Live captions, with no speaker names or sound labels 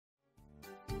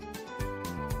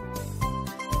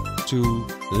to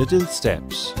little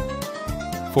steps.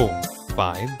 4,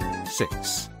 5,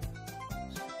 6.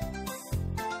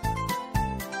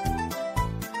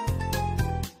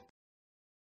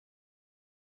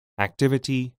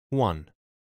 Activity 1.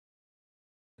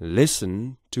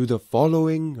 Listen to the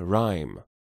following rhyme.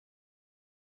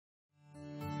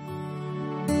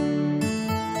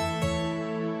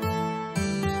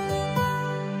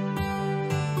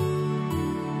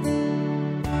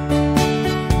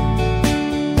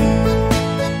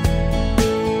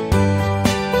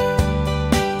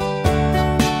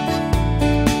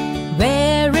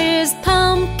 Where is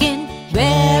pumpkin?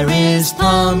 Where is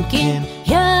pumpkin?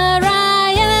 Here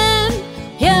I am,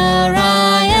 here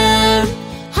I am.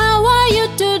 How are you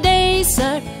today,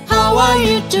 sir? How are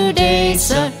you today,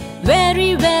 sir?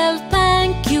 Very well,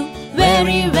 thank you,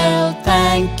 very well,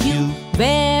 thank you.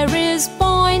 Where is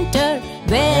pointer?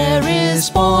 Where is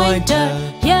pointer?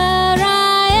 Here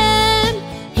I am,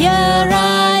 here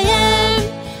I am.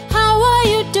 How are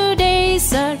you today,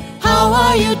 sir? How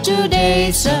are you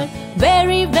today, sir?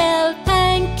 Very well,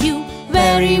 thank you,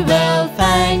 very well,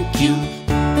 thank you.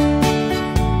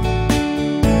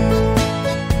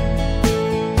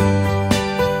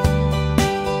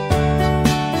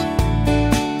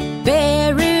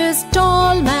 Where is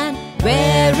tall man?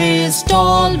 Where is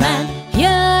tall man? Here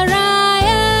I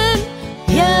am,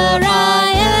 here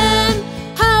I am.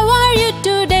 How are you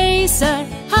today, sir?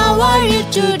 How are you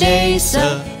today,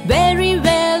 sir? Very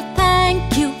well,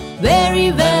 thank you,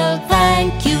 very well,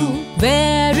 thank you.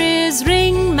 Where is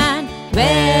ring man?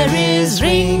 Where is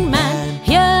ring man?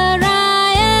 Here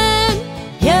I am,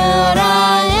 here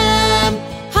I am.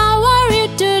 How are you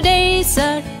today,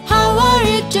 sir? How are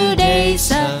you today,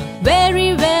 sir?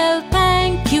 Very well,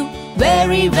 thank you,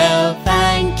 very well,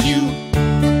 thank you.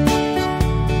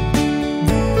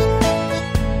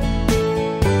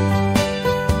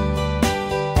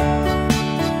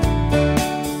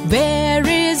 Where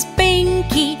is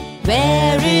Pinky?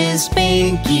 Where is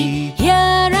Pinky? Here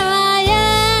I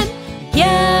am, here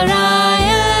I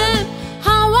am.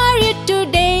 How are you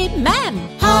today, ma'am?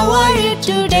 How are you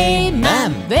today,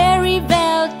 ma'am? Very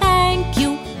well, thank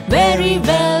you, very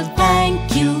well,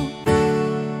 thank you.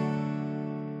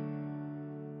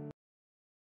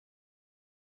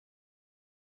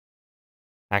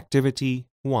 Activity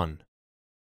 1.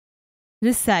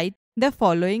 Recite the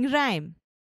following rhyme.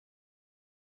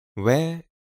 Where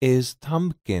is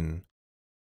Thumbkin?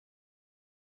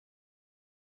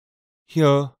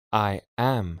 Here I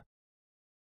am.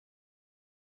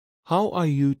 How are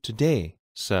you today,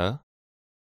 sir?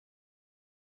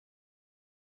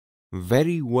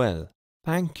 Very well,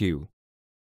 thank you.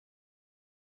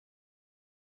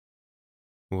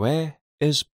 Where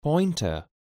is Pointer?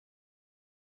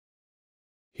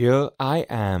 Here I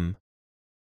am.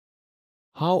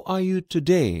 How are you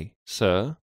today,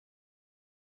 sir?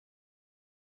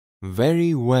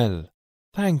 Very well,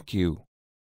 thank you.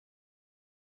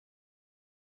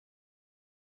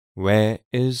 Where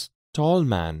is Tall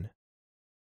Man?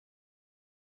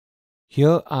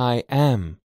 Here I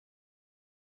am.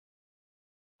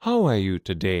 How are you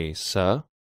today, sir?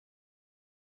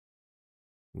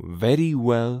 Very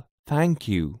well, thank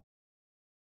you.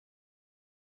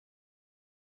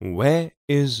 Where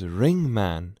is Ring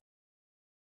Man?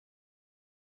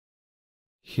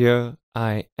 Here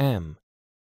I am.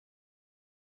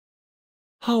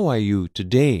 How are you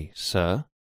today, sir?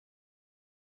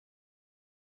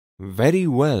 Very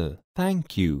well,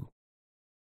 thank you.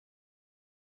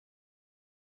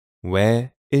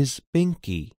 Where is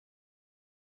Pinky?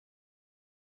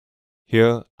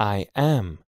 Here I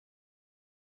am.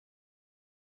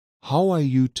 How are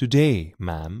you today,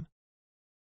 ma'am?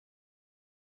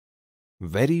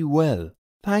 Very well,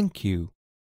 thank you.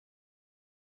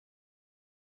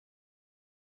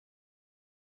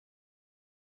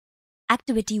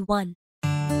 Activity 1.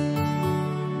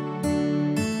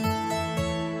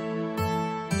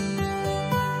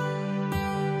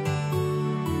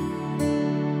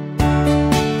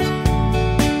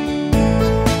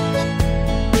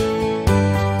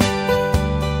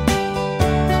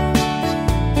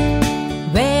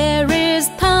 Where is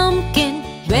pumpkin?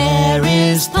 Where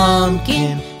is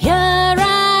pumpkin? Here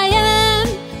I am,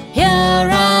 here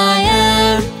I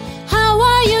am. How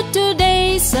are you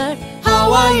today, sir?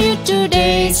 How are you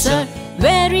today, sir?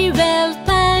 Very well,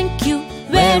 thank you,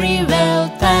 very well,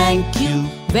 thank you.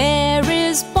 Where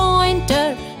is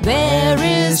pointer? Where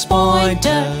is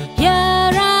pointer? Here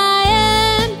I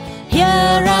am, here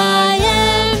I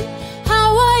am.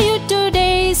 How are you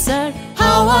today, sir?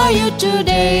 How are you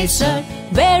today, sir?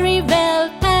 Very well,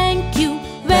 thank you,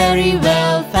 very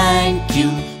well, thank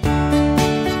you.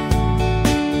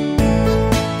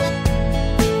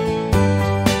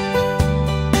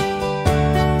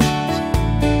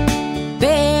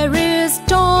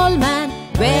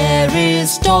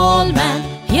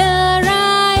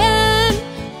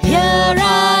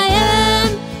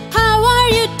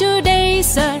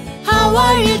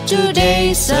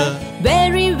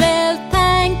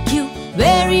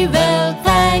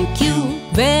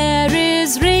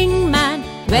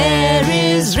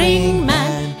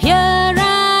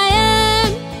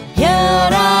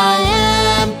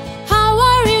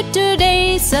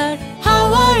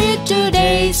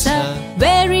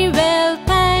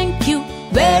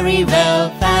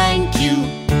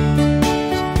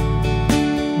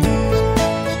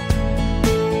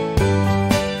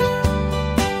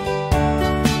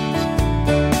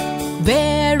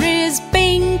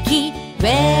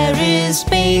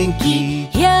 Pinky.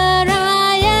 Here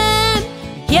I am,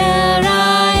 here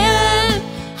I am.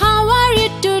 How are you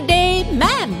today,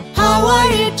 ma'am? How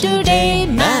are you today,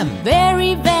 ma'am?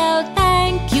 Very well,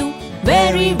 thank you.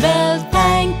 Very well,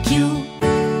 thank you.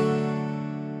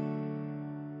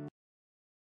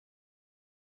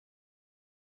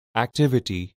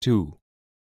 Activity 2.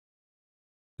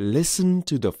 Listen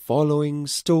to the following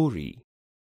story.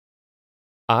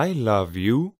 I love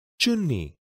you,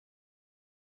 Chunni.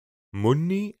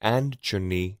 Munni and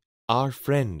Chunni are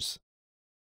friends.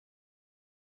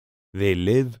 They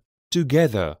live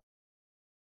together.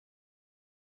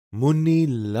 Munni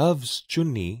loves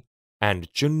Chunni and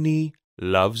Chunni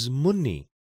loves Munni.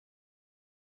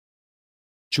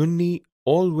 Chunni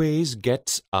always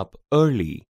gets up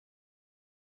early.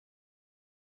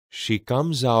 She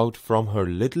comes out from her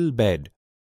little bed.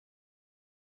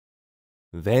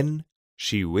 Then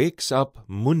she wakes up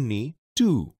Munni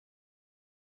too.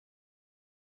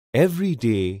 Every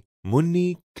day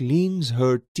Munni cleans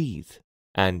her teeth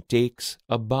and takes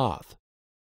a bath.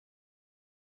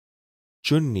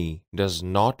 Chunni does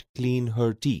not clean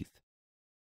her teeth.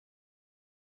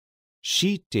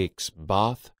 She takes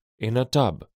bath in a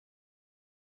tub.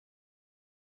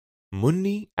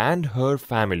 Munni and her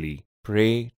family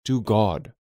pray to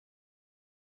God.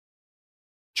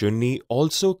 Chunni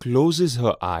also closes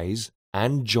her eyes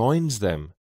and joins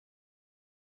them.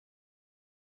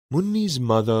 Munni's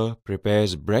mother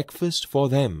prepares breakfast for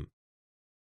them.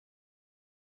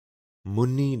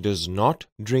 Munni does not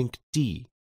drink tea.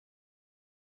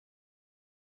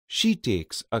 She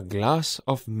takes a glass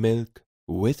of milk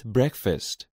with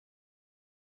breakfast.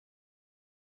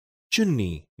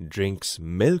 Chunni drinks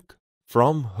milk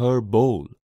from her bowl.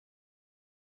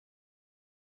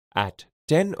 At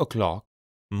 10 o'clock,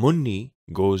 Munni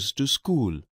goes to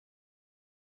school.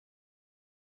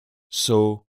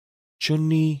 So,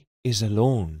 Chunni is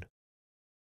alone.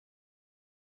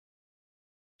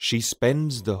 She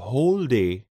spends the whole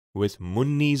day with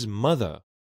Munni's mother.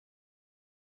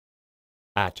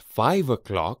 At 5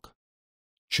 o'clock,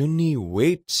 Chunni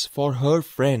waits for her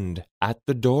friend at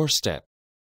the doorstep.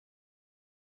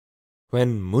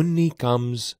 When Munni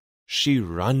comes, she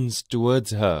runs towards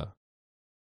her.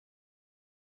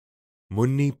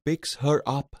 Munni picks her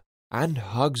up and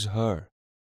hugs her.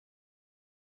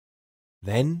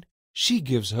 Then she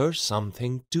gives her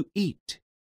something to eat.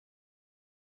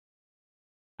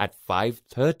 At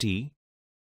 5:30,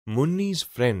 Munni's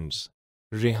friends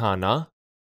Rihanna,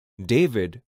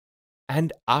 David,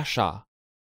 and Asha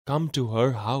come to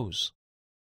her house.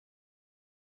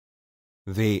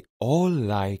 They all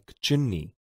like Chunni.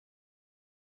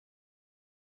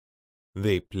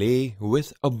 They play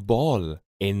with a ball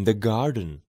in the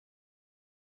garden.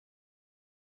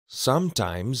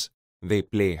 Sometimes they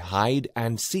play hide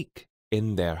and seek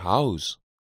in their house.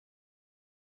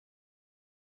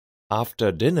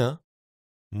 After dinner,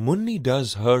 Munni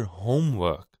does her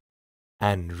homework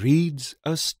and reads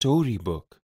a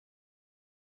storybook.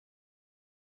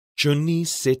 Chunni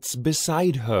sits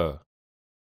beside her.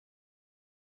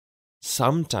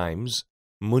 Sometimes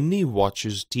Munni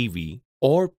watches TV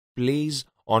or plays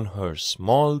on her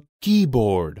small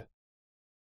keyboard.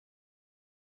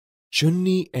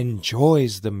 Chunni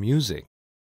enjoys the music.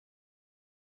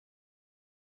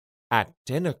 At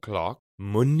 10 o'clock,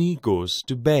 Munni goes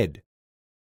to bed.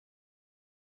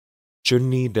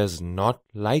 Chunni does not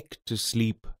like to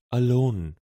sleep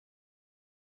alone.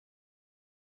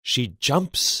 She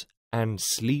jumps and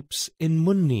sleeps in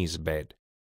Munni's bed.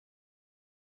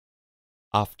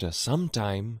 After some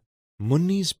time,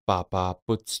 Munni's papa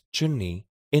puts Chunni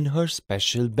in her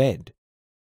special bed.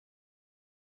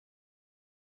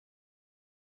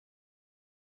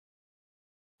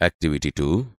 Activity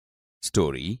 2.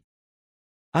 Story.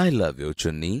 I love you,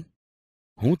 Chunni.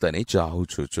 હું તને ચાહું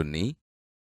છું, Chunni.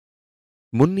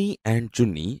 Munni and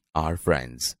Chunni are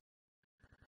friends.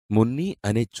 Munni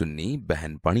અને Chunni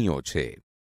બહેનપણીઓ છે.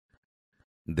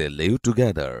 They live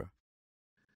together.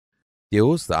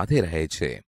 તેઓ સાથે રહે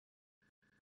છે.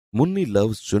 Munni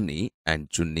loves Chunni and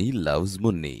Chunni loves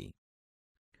Munni.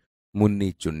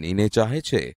 Munni Chunniને ચાહે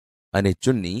છે અને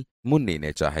Chunni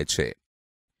Munniને ચાહે છે.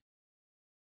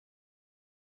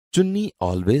 Chunni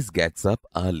always gets up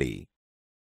early.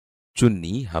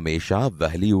 Chunni હંમેશા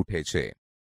વહેલી ઉઠે છે.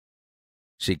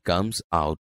 She comes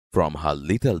out from her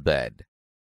little bed.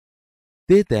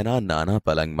 તે તેના નાના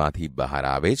પલંગમાંથી બહાર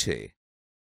આવે છે.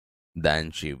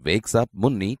 Then she wakes up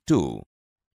Munni too.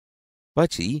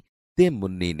 પછી તે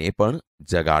મુન્નીને પણ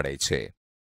જગાડે છે.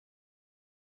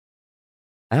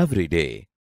 Every day,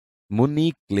 Munni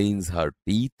cleans her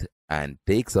teeth and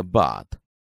takes a bath.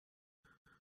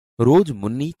 રોજ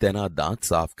મુન્ની તેના દાંત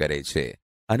સાફ કરે છે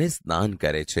અને સ્નાન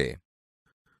કરે છે.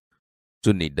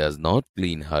 ચુન્ની does not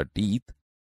clean her teeth.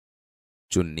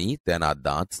 ચુન્ની તેના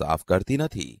દાંત સાફ કરતી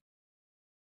નથી.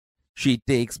 શી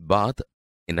tax bath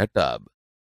in a tub.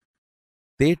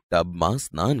 તે ટબમાં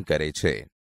સ્નાન કરે છે.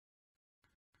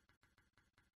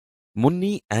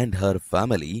 મુન્ની and her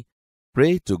family pre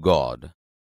two God.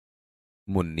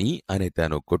 મુન્ની અને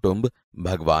તેનું કુટુંબ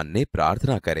ભગવાનને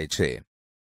પ્રાર્થના કરે છે.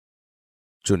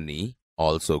 ચુન્ની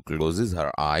also clauses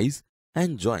her eyes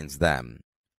and joins ધેમ.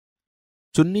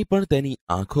 ચુન્ની પણ તેની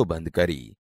આંખો બંધ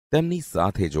કરી તેમની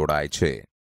સાથે જોડાય છે.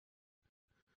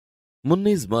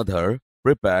 મુન્નીઝ mother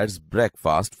prepares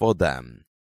breakfast for them.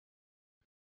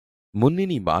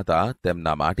 મુન્નીની માતા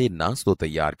તેમના માટે નાસ્તો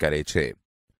તૈયાર કરે છે.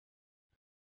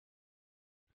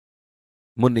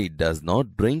 મુન્ની does not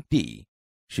drink tea.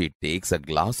 She tax a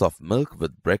glass of milk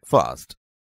with breakfast.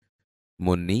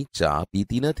 મુન્ની ચા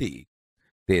પીતી નથી.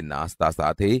 તે નાસ્તા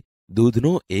સાથે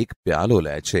દૂધનો એક પ્યાલો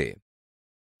લે છે.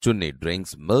 ચુન્ની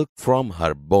ડ્રિંક્સ મિલ્ક ફ્રોમ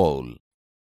હર બોલ.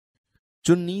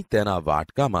 ચુન્ની તેના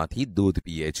વાટકામાંથી દૂધ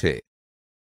પીએ છે.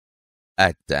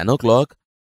 At 10 o'clock,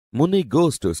 Munni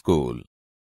goes to school.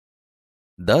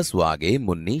 10 વાગે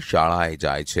મુન્ની શાળાએ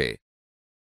જાય છે.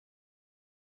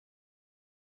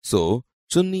 સો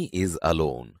ચુન્ની ઇઝ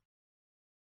અલોન.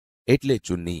 એટલે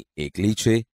ચુન્ની એકલી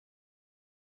છે.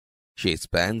 She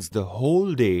spends The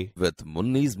whole day with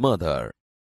Munni's mother.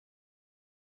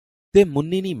 તે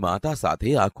મુન્નીની માતા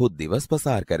સાથે આખો દિવસ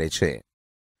પસાર કરે છે.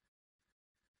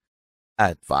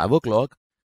 At 5 o'clock,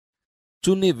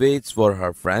 Chunni waits for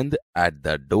her friend at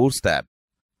the doorstep.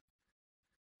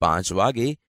 5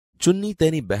 વાગે ચુન્ની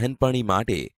તેની બહેનપણી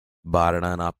માટે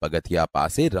બારણાના પગથિયા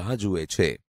પાસે રાહ જુએ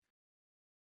છે.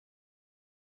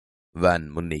 When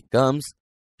Munni comes,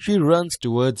 she runs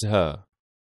towards her.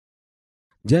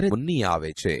 જ્યારે મુન્ની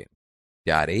આવે છે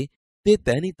ત્યારે તે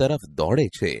તેની તરફ દોડે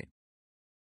છે.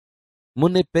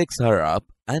 મુન્ની picks her up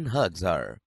and hugs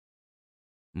her.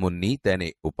 મુન્ની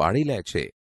તેને ઉપાડી લે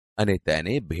છે અને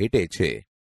તેને ભેટે છે.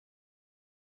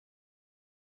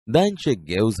 Then she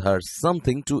gives her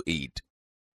something to eat.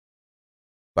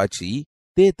 પછી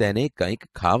તે તેને કંઈક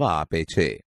ખાવા આપે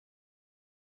છે.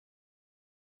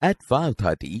 At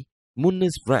 5:30,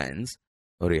 Munni's friends,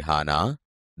 Rihanna,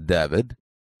 David,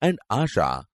 and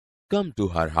Asha come to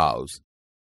her house.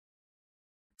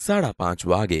 5:30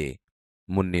 વાગે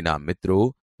મુન્નીના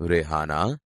મિત્રો રેહાના,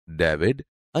 ડેવિડ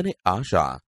અને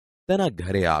આશા તેના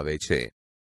ઘરે આવે છે.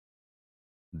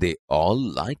 They all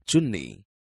like ચુન્ની.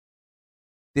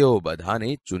 તેઓ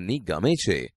બધાને ચુન્ની ગમે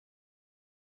છે.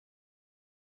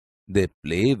 They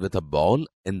play with a ball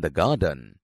in the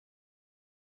garden.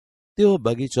 તેઓ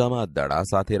બગીચામાં દડા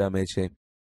સાથે રમે છે.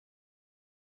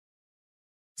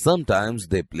 Sometimes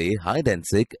they play hide and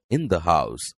seek in the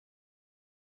house.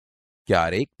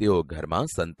 ક્યારેક તેઓ ઘરમાં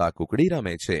સંતાકુકડી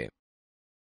રમે છે.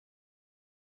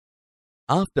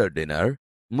 After dinner,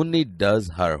 Munni does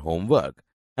her homework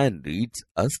and reads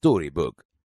a storybook.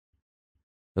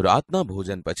 રાતના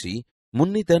ભોજન પછી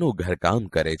મુન્ની તેનું ઘરકામ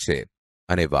કરે છે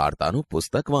અને વાર્તાનું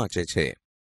પુસ્તક વાંચે છે.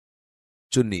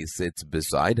 ચુન્ની sits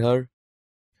beside her.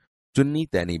 ચુન્ની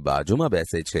તેની બાજુમાં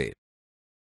બેસે છે.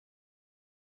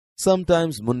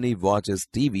 Sometimes Munni watches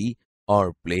TV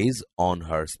or plays on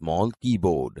her small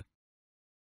keyboard.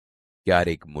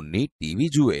 ક્યારેક મુન્ની ટીવી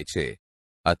જુએ છે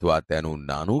અથવા તેનું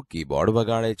નાનું કીબોર્ડ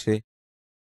વગાડે છે.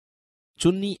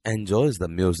 ચુન્ની enjoys the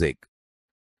music.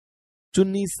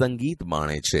 ચુન્ની સંગીત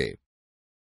માણે છે.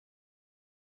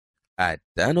 At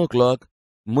 10 o'clock,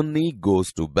 Munni goes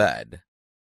to bed.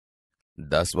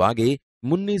 10 વાગે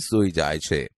મુન્ની સૂઈ જાય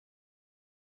છે.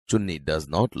 ચુન્ની does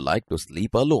not like to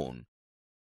sleep alone.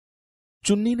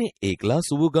 ચુન્નીને એકલા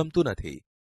સૂવું ગમતું નથી.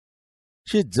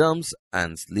 She jumps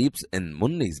and sleeps in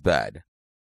Munni's bed.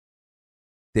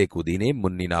 તે કૂદીને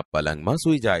મુન્નીના પલંગમાં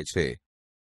સૂઈ જાય છે.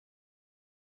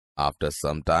 After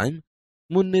some time,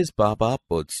 Munni's papa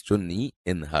puts Chunni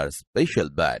in her special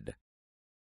bed.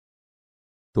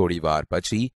 થોડી વાર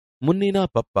પછી મુન્નીના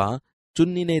પપ્પા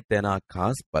ચુન્નીને તેના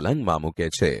ખાસ પલંગમાં મૂકે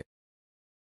છે.